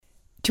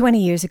20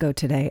 years ago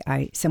today,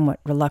 I somewhat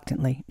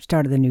reluctantly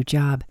started a new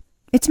job.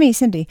 It's me,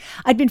 Cindy.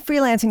 I'd been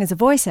freelancing as a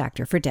voice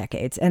actor for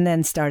decades and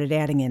then started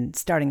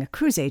starting a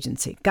cruise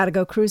agency. Gotta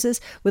Go Cruises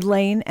with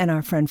Lane and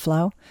our friend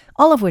Flo,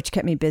 all of which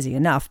kept me busy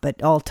enough,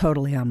 but all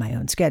totally on my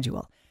own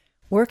schedule.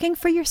 Working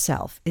for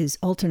yourself is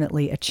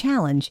alternately a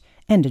challenge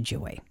and a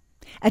joy.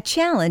 A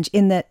challenge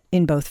in that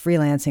in both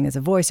freelancing as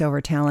a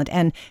voiceover talent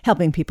and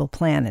helping people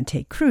plan and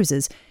take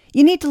cruises,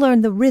 you need to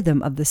learn the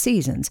rhythm of the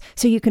seasons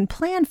so you can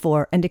plan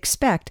for and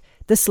expect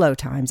the slow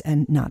times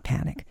and not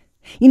panic.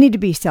 You need to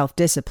be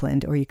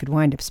self-disciplined or you could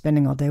wind up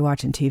spending all day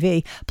watching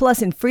TV.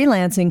 Plus, in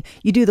freelancing,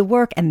 you do the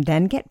work and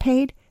then get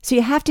paid. So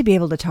you have to be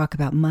able to talk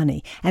about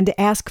money and to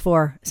ask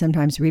for,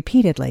 sometimes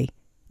repeatedly,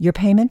 your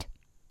payment.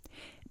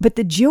 But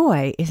the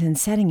joy is in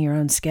setting your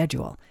own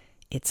schedule.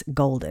 It's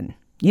golden.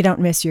 You don't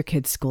miss your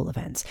kids' school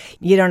events.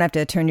 You don't have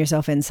to turn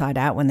yourself inside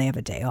out when they have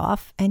a day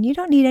off. And you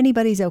don't need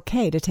anybody's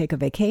okay to take a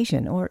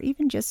vacation or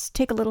even just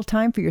take a little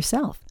time for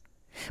yourself.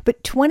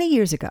 But 20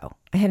 years ago,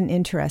 I had an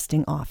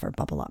interesting offer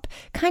bubble up,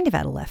 kind of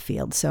out of left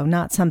field, so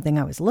not something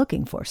I was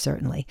looking for,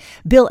 certainly.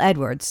 Bill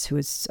Edwards, who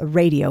is a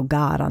radio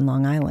god on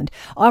Long Island,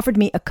 offered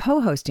me a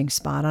co-hosting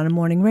spot on a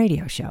morning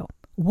radio show.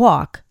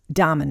 Walk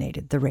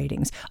dominated the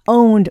ratings,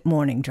 owned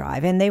Morning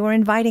Drive, and they were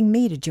inviting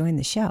me to join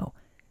the show.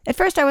 At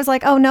first I was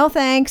like, oh, no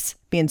thanks,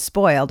 being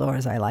spoiled, or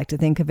as I like to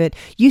think of it,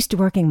 used to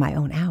working my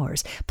own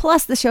hours.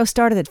 Plus the show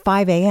started at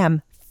 5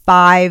 a.m.,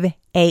 5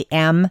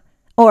 a.m.,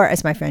 or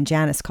as my friend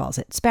Janice calls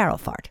it, sparrow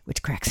fart,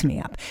 which cracks me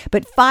up.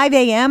 But 5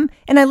 a.m.,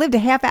 and I lived a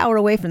half hour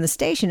away from the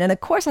station, and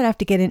of course I'd have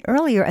to get in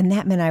earlier, and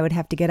that meant I would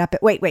have to get up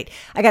at, wait,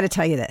 I got to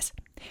tell you this.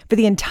 For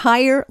the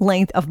entire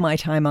length of my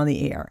time on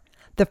the air,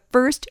 the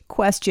first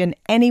question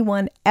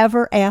anyone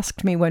ever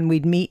asked me when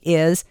we'd meet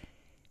is,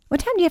 what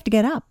time do you have to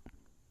get up?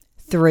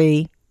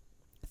 3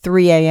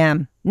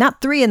 a.m.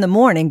 Not 3 in the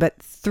morning, but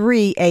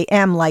 3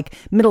 a.m., like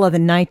middle of the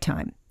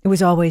nighttime. It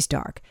was always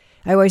dark.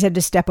 I always had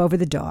to step over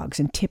the dogs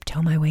and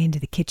tiptoe my way into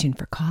the kitchen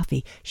for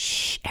coffee.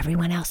 Shh,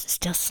 everyone else is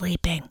still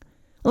sleeping.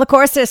 Well, of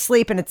course they're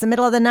sleeping. It's the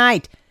middle of the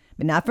night.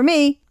 But not for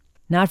me.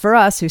 Not for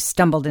us, who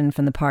stumbled in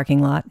from the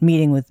parking lot,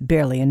 meeting with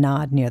barely a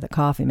nod near the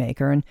coffee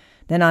maker, and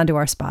then onto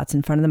our spots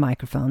in front of the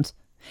microphones.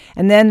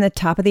 And then the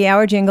top of the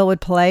hour jingle would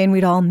play, and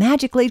we'd all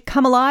magically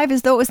come alive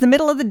as though it was the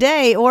middle of the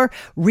day or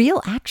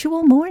real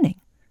actual morning.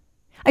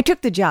 I took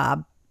the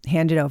job,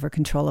 handed over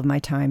control of my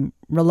time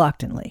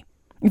reluctantly.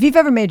 If you've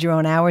ever made your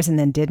own hours and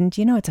then didn't,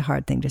 you know it's a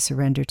hard thing to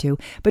surrender to.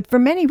 But for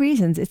many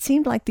reasons, it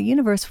seemed like the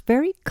universe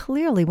very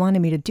clearly wanted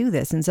me to do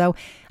this. And so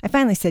I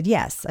finally said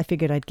yes. I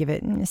figured I'd give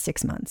it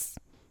 6 months.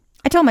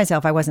 I told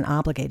myself I wasn't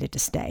obligated to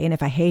stay. And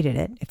if I hated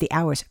it, if the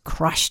hours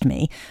crushed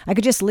me, I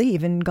could just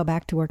leave and go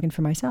back to working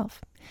for myself.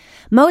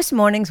 Most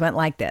mornings went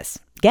like this.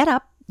 Get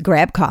up,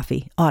 grab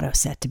coffee, auto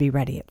set to be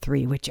ready at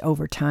 3, which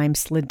over time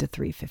slid to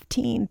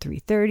 3:15,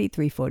 3:30,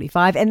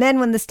 3:45. And then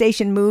when the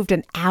station moved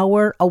an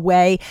hour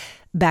away,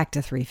 back to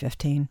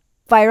 3:15.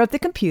 Fire up the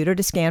computer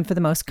to scan for the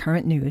most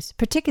current news,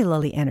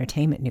 particularly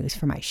entertainment news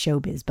for my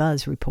Showbiz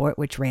Buzz report,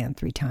 which ran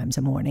 3 times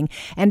a morning,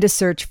 and to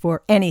search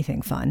for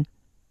anything fun.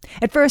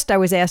 At first, I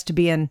was asked to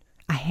be in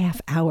a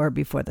half hour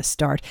before the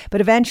start,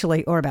 but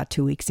eventually, or about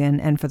 2 weeks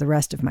in, and for the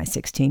rest of my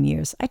 16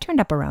 years, I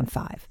turned up around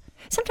 5.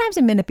 Sometimes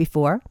a minute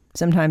before,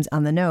 sometimes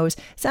on the nose,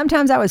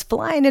 sometimes I was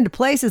flying into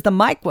place as the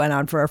mic went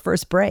on for our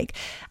first break.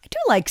 I do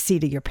like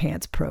seat of your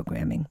pants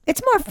programming.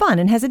 It's more fun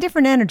and has a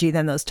different energy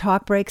than those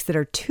talk breaks that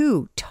are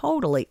too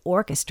totally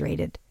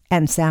orchestrated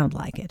and sound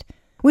like it.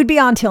 We'd be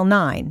on till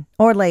 9,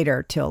 or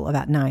later till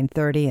about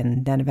 9:30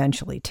 and then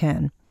eventually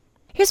 10.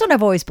 Here's what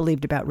I've always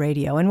believed about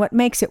radio and what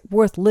makes it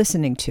worth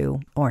listening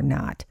to or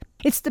not.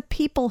 It's the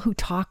people who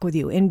talk with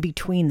you in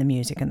between the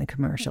music and the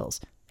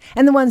commercials.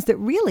 And the ones that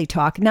really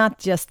talk, not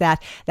just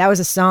that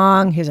was a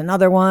song, here's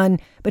another one,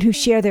 but who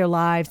share their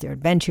lives, their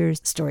adventures,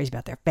 stories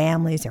about their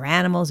families, their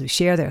animals, who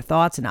share their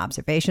thoughts and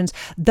observations.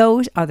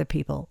 Those are the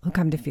people who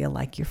come to feel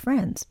like your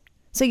friends.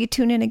 So you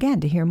tune in again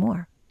to hear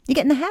more. You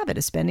get in the habit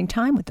of spending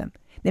time with them.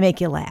 They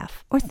make you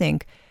laugh or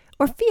think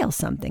or feel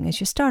something as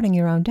you're starting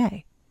your own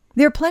day.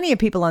 There are plenty of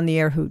people on the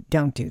air who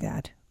don't do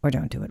that or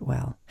don't do it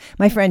well.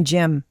 My friend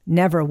Jim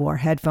never wore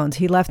headphones.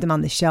 He left them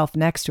on the shelf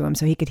next to him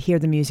so he could hear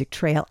the music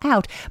trail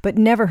out, but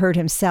never heard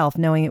himself,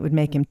 knowing it would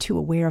make him too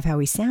aware of how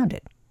he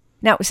sounded.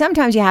 Now,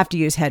 sometimes you have to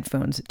use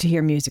headphones to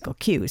hear musical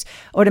cues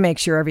or to make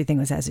sure everything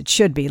was as it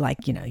should be, like,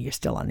 you're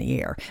still on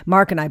the air.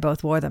 Mark and I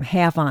both wore them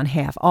half on,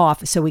 half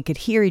off, so we could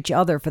hear each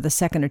other for the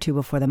second or two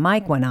before the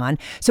mic went on,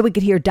 so we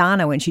could hear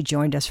Donna when she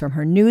joined us from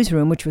her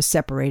newsroom, which was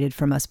separated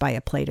from us by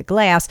a plate of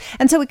glass,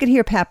 and so we could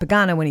hear Pat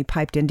Pagano when he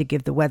piped in to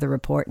give the weather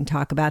report and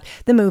talk about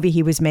the movie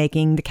he was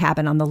making, the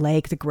cabin on the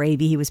lake, the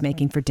gravy he was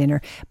making for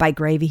dinner. By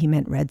gravy, he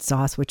meant red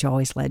sauce, which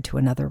always led to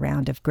another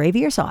round of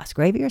gravy or sauce.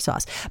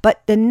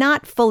 But the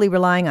not fully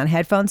relying on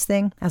headphones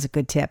thing, that's a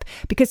good tip,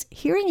 because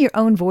hearing your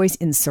own voice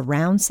in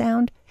surround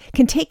sound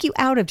can take you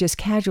out of just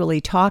casually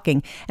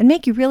talking and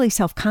make you really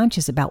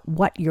self-conscious about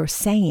what you're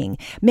saying,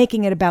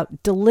 making it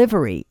about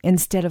delivery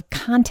instead of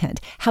content,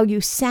 how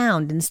you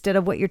sound instead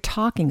of what you're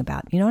talking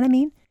about. You know what I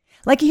mean?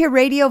 Like you hear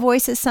radio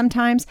voices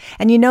sometimes,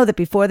 and you know that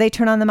before they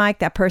turn on the mic,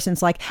 that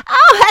person's like,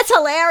 oh, that's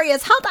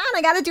hilarious. Hold on,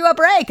 I got to do a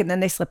break. And then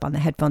they slip on the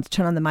headphones,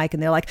 turn on the mic,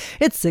 and they're like,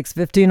 it's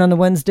 6:15 on a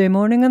Wednesday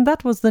morning, and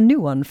that was the new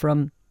one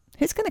from...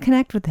 Who's going to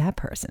connect with that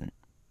person?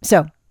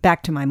 So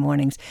back to my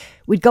mornings.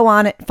 We'd go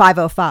on at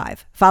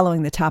 5:05,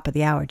 following the top of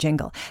the hour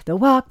jingle. The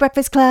Walk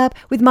Breakfast Club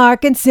with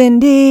Mark and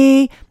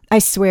Cindy. I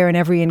swear in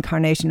every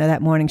incarnation of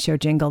that morning show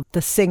jingle,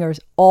 the singers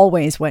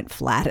always went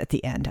flat at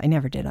the end. I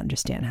never did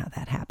understand how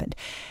that happened.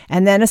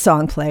 And then a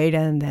song played,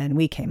 and then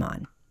we came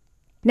on.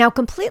 Now,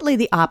 completely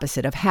the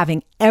opposite of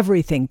having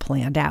everything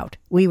planned out.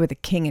 We were the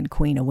king and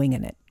queen of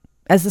winging it.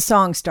 As the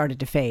song started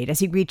to fade,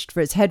 as he reached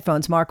for his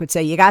headphones, Mark would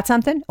say, you got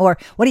something? Or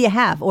what do you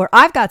have? Or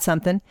I've got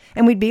something.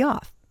 And we'd be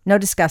off. No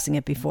discussing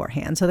it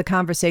beforehand. So the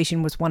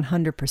conversation was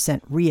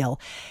 100% real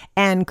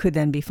and could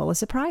then be full of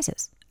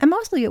surprises. And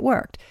mostly it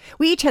worked.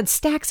 We each had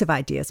stacks of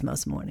ideas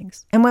most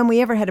mornings. And when we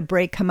ever had a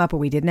break come up where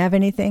we didn't have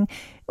anything,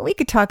 we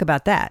could talk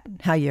about that,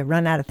 how you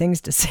run out of things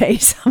to say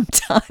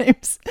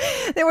sometimes.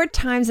 There were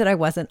times that I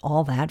wasn't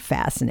all that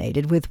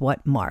fascinated with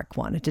what Mark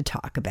wanted to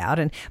talk about,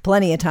 and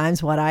plenty of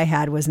times what I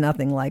had was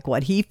nothing like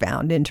what he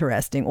found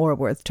interesting or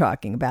worth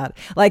talking about.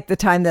 Like the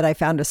time that I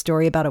found a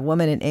story about a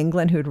woman in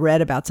England who'd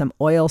read about some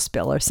oil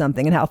spill or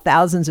something and how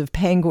thousands of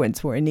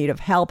penguins were in need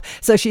of help.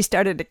 So she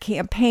started a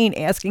campaign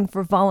asking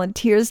for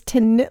volunteers to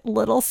knit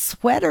little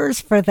sweaters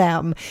for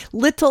them.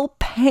 Little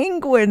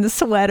penguin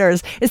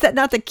sweaters. Is that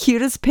not the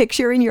cutest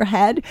picture in your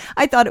head?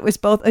 I thought it was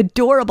both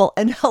adorable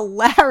and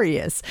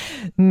hilarious.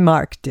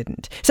 Mark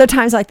didn't. So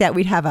times like that,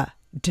 we'd have a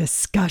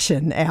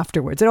discussion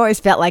afterwards. It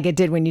always felt like it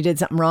did when you did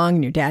something wrong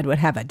and your dad would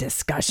have a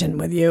discussion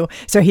with you.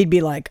 So he'd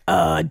be like,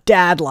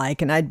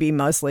 dad-like, and I'd be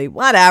mostly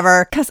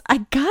whatever, because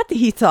I got that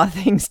he thought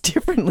things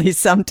differently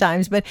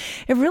sometimes, but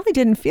it really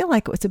didn't feel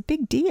like it was a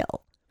big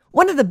deal.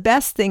 One of the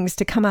best things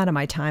to come out of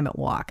my time at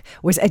Walk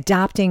was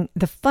adopting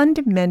the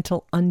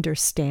fundamental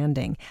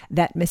understanding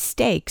that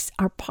mistakes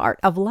are part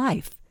of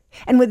life,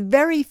 and with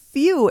very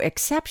few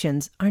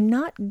exceptions, are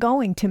not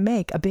going to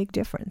make a big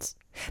difference.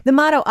 The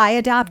motto I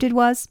adopted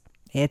was,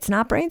 it's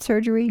not brain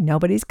surgery,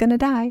 nobody's going to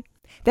die.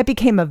 That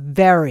became a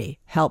very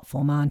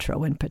helpful mantra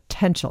when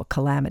potential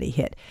calamity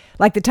hit.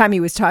 Like the time he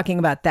was talking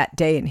about that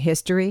day in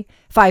history,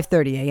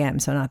 5:30 a.m.,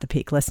 so not the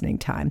peak listening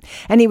time.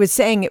 And he was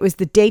saying it was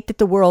the date that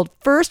the world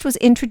first was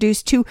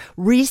introduced to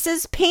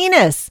Reese's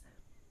penis.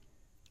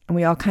 And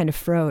we all kind of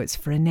froze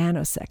for a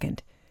nanosecond.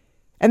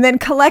 And then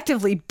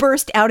collectively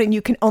burst out, and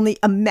you can only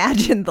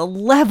imagine the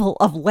level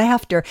of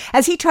laughter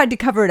as he tried to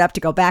cover it up to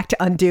go back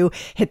to undo,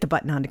 hit the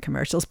button on to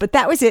commercials. But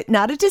that was it.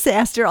 Not a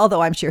disaster,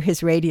 although I'm sure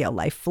his radio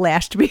life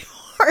flashed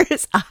before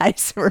his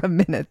eyes for a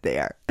minute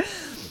there.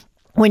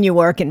 When you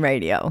work in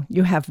radio,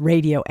 you have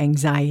radio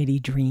anxiety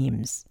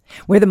dreams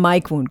where the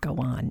mic won't go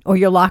on, or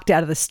you're locked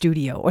out of the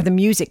studio, or the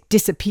music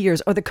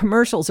disappears, or the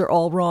commercials are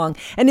all wrong.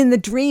 And in the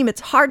dream,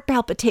 it's heart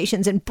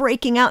palpitations and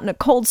breaking out in a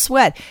cold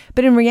sweat.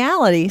 But in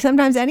reality,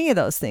 sometimes any of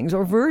those things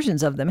or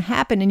versions of them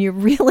happen, and you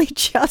really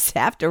just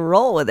have to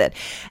roll with it.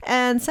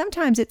 And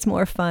sometimes it's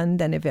more fun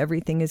than if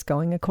everything is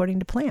going according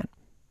to plan.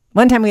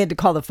 One time we had to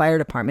call the fire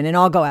department and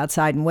all go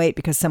outside and wait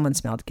because someone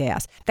smelled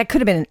gas. That could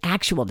have been an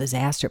actual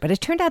disaster, but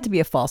it turned out to be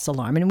a false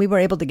alarm, and we were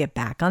able to get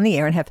back on the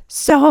air and have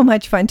so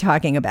much fun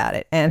talking about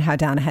it, and how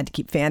Donna had to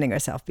keep fanning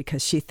herself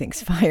because she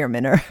thinks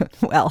firemen are,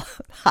 well,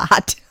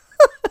 hot.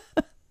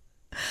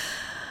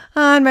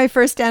 On my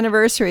first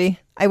anniversary,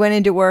 I went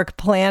into work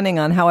planning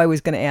on how I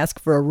was going to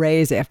ask for a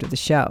raise after the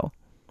show.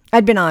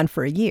 I'd been on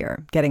for a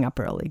year, getting up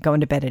early,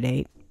 going to bed at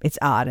 8. It's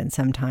odd and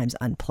sometimes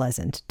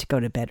unpleasant to go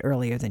to bed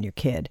earlier than your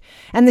kid.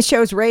 And the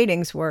show's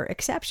ratings were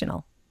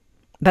exceptional.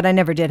 But I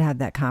never did have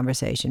that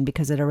conversation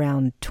because at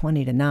around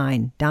 20 to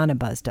 9, Donna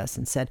buzzed us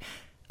and said,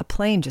 a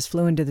plane just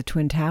flew into the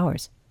Twin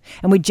Towers.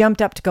 And we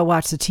jumped up to go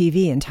watch the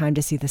TV in time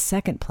to see the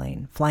second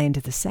plane fly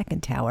into the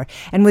second tower.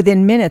 And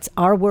within minutes,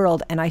 our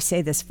world, and I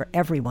say this for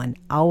everyone,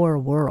 our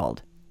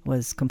world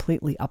was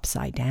completely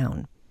upside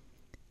down.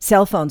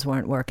 Cell phones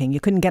weren't working. You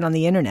couldn't get on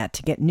the internet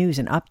to get news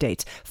and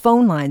updates.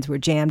 Phone lines were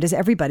jammed as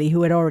everybody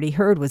who had already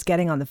heard was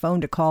getting on the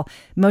phone to call,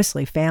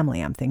 mostly family,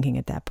 I'm thinking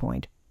at that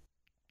point.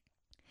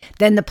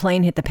 Then the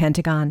plane hit the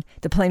Pentagon.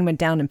 The plane went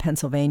down in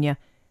Pennsylvania,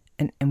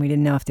 and we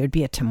didn't know if there'd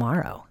be a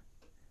tomorrow.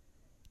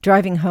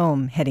 Driving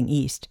home, heading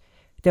east,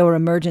 there were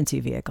emergency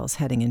vehicles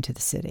heading into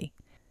the city.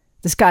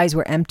 The skies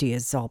were empty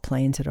as all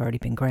planes had already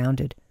been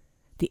grounded.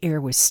 The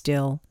air was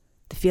still.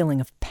 The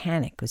feeling of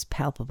panic was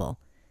palpable.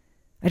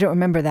 I don't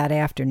remember that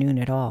afternoon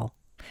at all.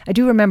 I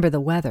do remember the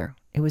weather.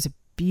 It was a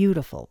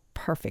beautiful,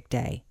 perfect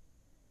day.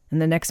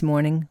 And the next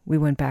morning, we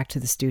went back to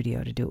the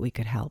studio to do what we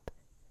could help.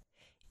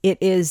 It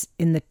is,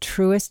 in the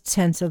truest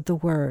sense of the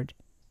word,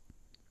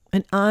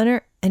 an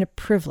honor and a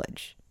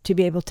privilege to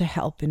be able to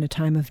help in a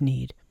time of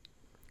need.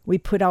 We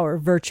put our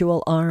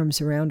virtual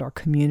arms around our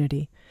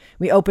community.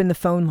 We opened the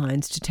phone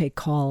lines to take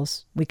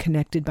calls. We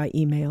connected by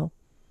email.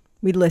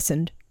 We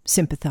listened,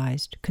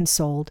 sympathized,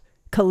 consoled,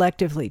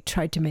 collectively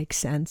tried to make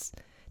sense,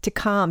 to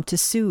calm, to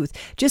soothe,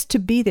 just to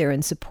be there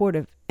in support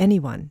of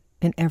anyone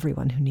and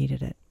everyone who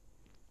needed it.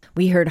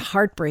 We heard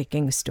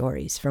heartbreaking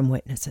stories from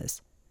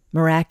witnesses.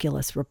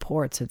 Miraculous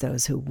reports of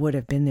those who would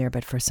have been there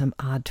but for some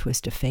odd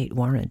twist of fate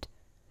weren't.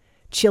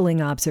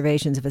 Chilling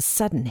observations of a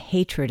sudden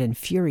hatred and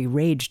fury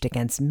raged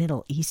against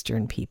Middle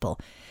Eastern people.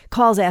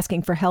 Calls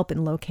asking for help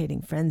in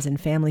locating friends and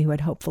family who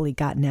had hopefully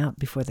gotten out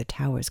before the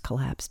towers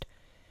collapsed.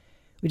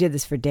 We did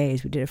this for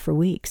days. We did it for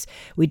weeks.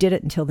 We did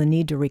it until the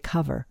need to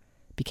recover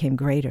became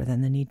greater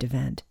than the need to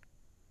vent.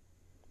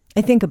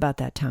 I think about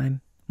that time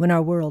when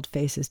our world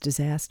faces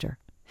disaster,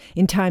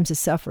 in times of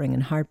suffering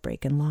and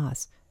heartbreak and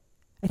loss.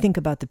 I think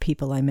about the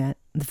people I met,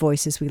 the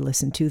voices we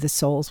listened to, the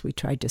souls we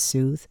tried to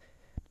soothe.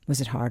 Was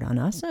it hard on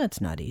us?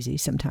 It's not easy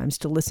sometimes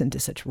to listen to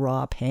such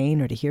raw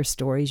pain or to hear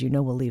stories you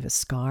know will leave a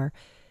scar.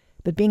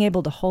 But being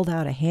able to hold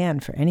out a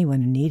hand for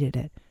anyone who needed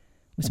it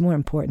was more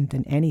important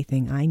than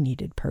anything I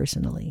needed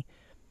personally.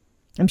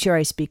 I'm sure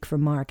I speak for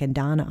Mark and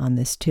Donna on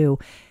this too.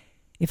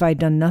 If I'd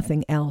done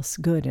nothing else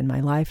good in my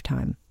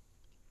lifetime,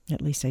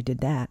 at least I did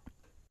that.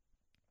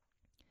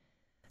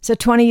 So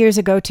 20 years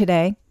ago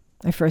today,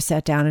 I first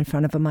sat down in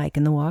front of a mic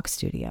in the Walk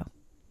Studio.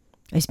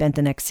 I spent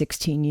the next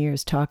 16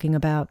 years talking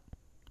about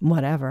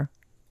whatever.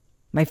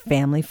 My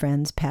family,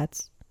 friends,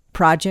 pets,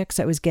 projects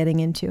I was getting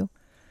into,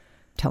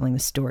 telling the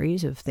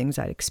stories of things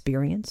I'd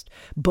experienced,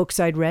 books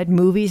I'd read,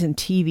 movies and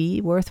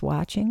TV worth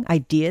watching,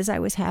 ideas I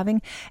was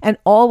having, and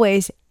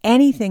always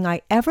anything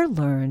I ever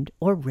learned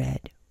or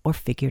read or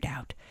figured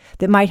out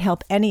that might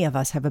help any of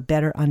us have a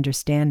better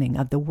understanding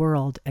of the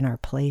world and our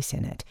place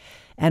in it,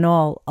 and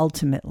all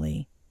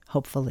ultimately,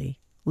 hopefully,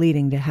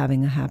 leading to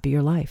having a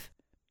happier life.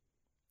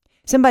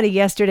 Somebody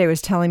yesterday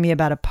was telling me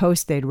about a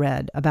post they'd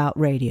read about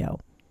radio.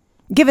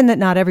 Given that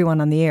not everyone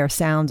on the air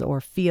sounds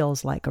or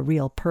feels like a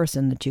real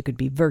person that you could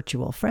be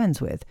virtual friends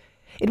with,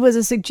 it was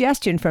a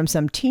suggestion from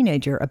some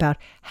teenager about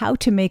how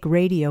to make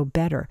radio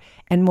better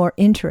and more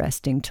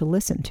interesting to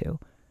listen to.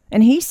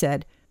 And he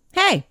said,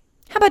 "Hey,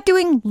 how about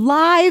doing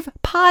live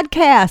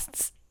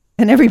podcasts?"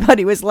 And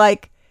everybody was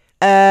like,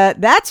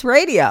 that's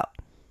radio.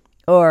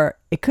 Or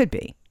it could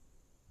be.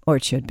 Or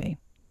it should be.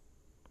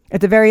 At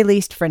the very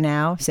least for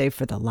now, save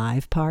for the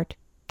live part,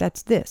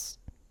 that's this,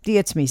 the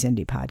It's Me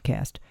Cindy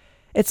podcast.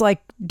 It's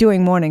like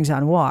doing mornings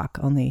on Walk,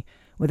 only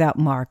without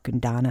Mark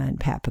and Donna and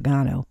Pat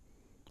Pagano,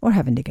 or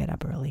having to get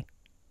up early.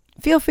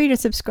 Feel free to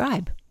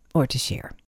subscribe or to share.